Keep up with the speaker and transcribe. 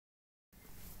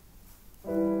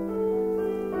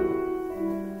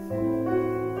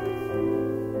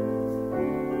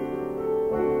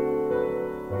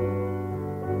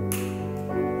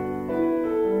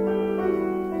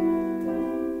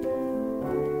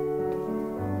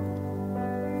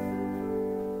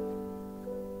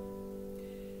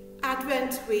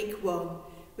Advent week 1,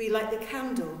 we light the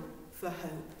candle for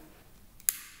hope.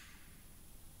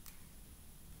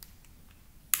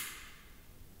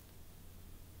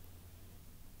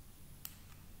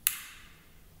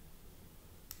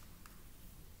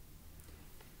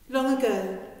 Long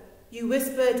ago, you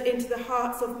whispered into the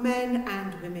hearts of men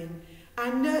and women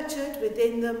and nurtured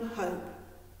within them hope.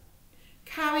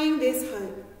 Carrying this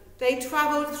hope, they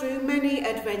travelled through many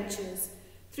adventures,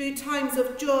 through times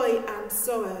of joy and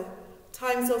sorrow,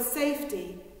 times of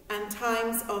safety and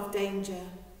times of danger.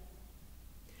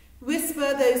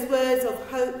 Whisper those words of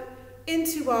hope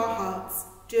into our hearts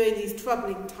during these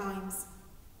troubling times.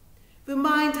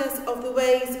 Remind us of the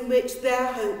ways in which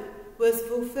their hope was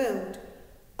fulfilled,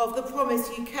 of the promise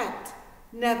you kept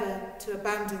never to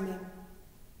abandon them.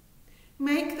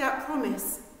 Make that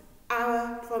promise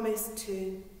our promise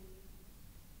too.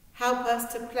 Help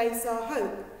us to place our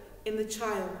hope in the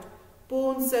child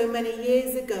born so many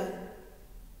years ago,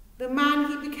 the man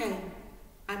he became,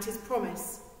 and his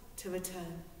promise to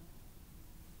return.